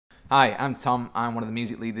Hi, I'm Tom. I'm one of the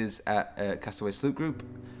music leaders at Castaway Sloop Group,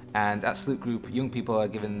 and at Sloop Group young people are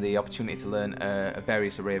given the opportunity to learn a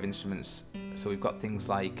various array of instruments. So we've got things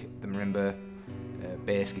like the marimba,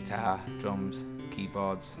 bass guitar, drums,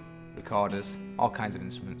 keyboards, recorders, all kinds of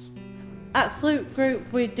instruments. At Sloop Group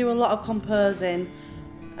we do a lot of composing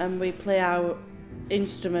and we play our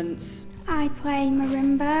instruments. I play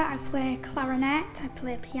marimba, I play clarinet, I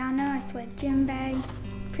play piano, I play djembe.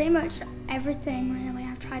 Pretty much everything really.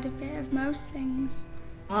 I've tried a bit of most things.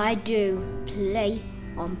 I do play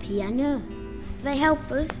on piano. They help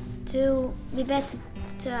us to be better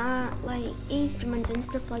to like instruments and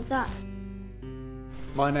stuff like that.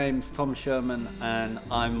 My name's Tom Sherman and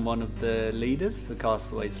I'm one of the leaders for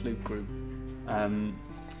Castaway Sloop Group.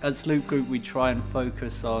 At Sloop Group we try and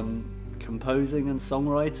focus on composing and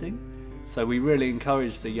songwriting, so we really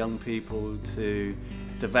encourage the young people to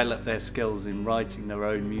develop their skills in writing their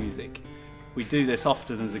own music. We do this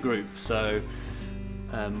often as a group, so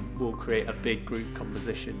we'll create a big group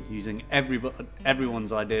composition using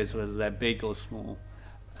everyone's ideas, whether they're big or small.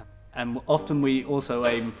 And often we also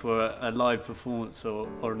aim for a live performance or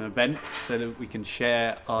an event so that we can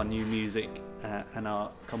share our new music and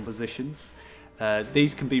our compositions.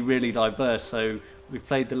 These can be really diverse, so we've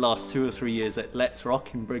played the last 2 or 3 years at Let's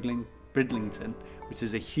Rock in Bridlington, which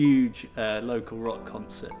is a huge local rock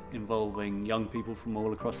concert involving young people from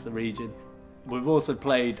all across the region. We've also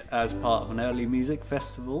played as part of an early music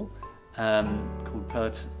festival called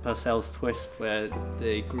Purcell's Twist, where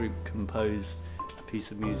the group composed a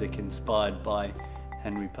piece of music inspired by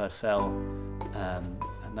Henry Purcell,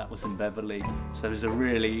 and that was in Beverley. So there's a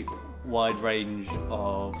really wide range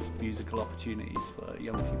of musical opportunities for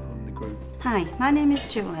young people in the group. Hi, my name is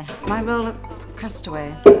Julie. My role at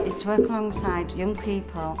Castaway is to work alongside young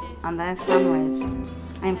people and their families.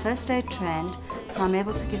 I am first aid trained, so I'm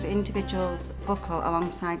able to give individuals buckle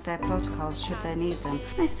alongside their protocols should they need them.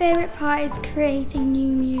 My favourite part is creating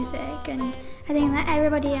new music, and I think that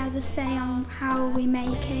everybody has a say on how we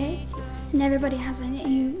make it, and everybody has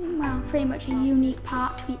pretty much a unique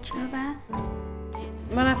part to each other.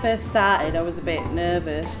 When I first started I was a bit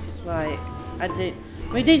nervous,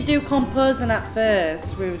 we didn't do composing at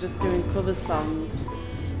first, we were just doing cover songs,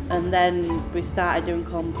 and then we started doing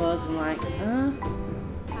composing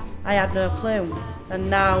I had no clue, and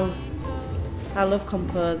now I love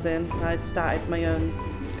composing. I started my own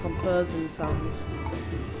composing songs.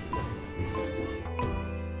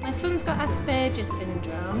 My son's got Asperger's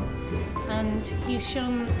syndrome and he's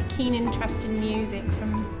shown a keen interest in music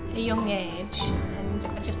from a young age, and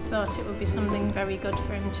I just thought it would be something very good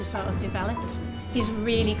for him to sort of develop. He's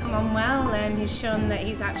really come on well, and he's shown that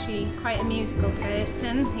he's actually quite a musical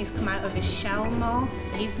person. He's come out of his shell more.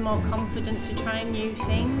 He's more confident to try new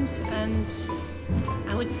things, and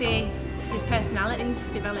I would say his personality's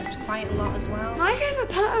developed quite a lot as well. My favourite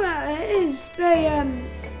part about it is the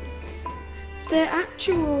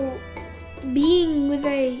actual being with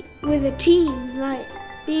a team, like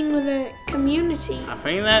being with a community. I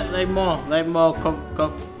think that they're more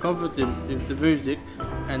confident with the music,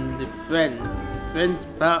 and the friends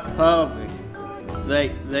part of it.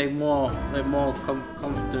 They're more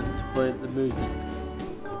confident to play the music.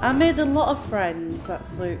 I made a lot of friends at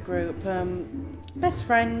Sloop Group, best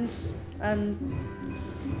friends and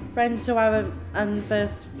friends who haven't, and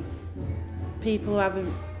first people who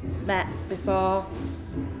haven't met before,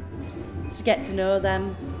 to get to know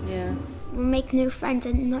them. Yeah. We make new friends,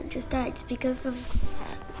 and not just that, it's because of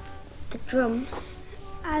the drums.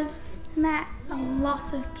 I've met a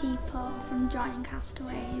lot of people from joining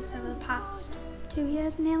Castaways over the past 2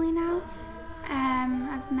 years nearly now.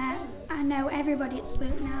 I know everybody at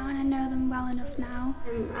Sloop now, and I know them well enough now.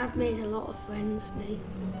 I've made a lot of friends, mate.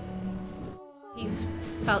 He's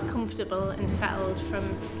felt comfortable and settled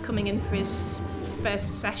from coming in for his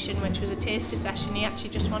first session, which was a taster session. He actually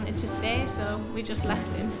just wanted to stay, so we just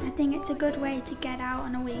left him. I think it's a good way to get out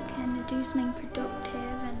on a weekend and do something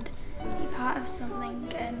productive and be part of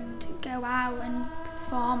something, and go out and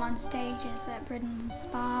perform on stages at Bridden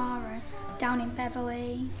Spa or down in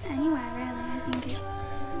Beverley, anywhere really. I think it's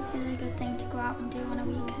a really good thing to go out and do on a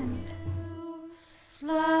weekend.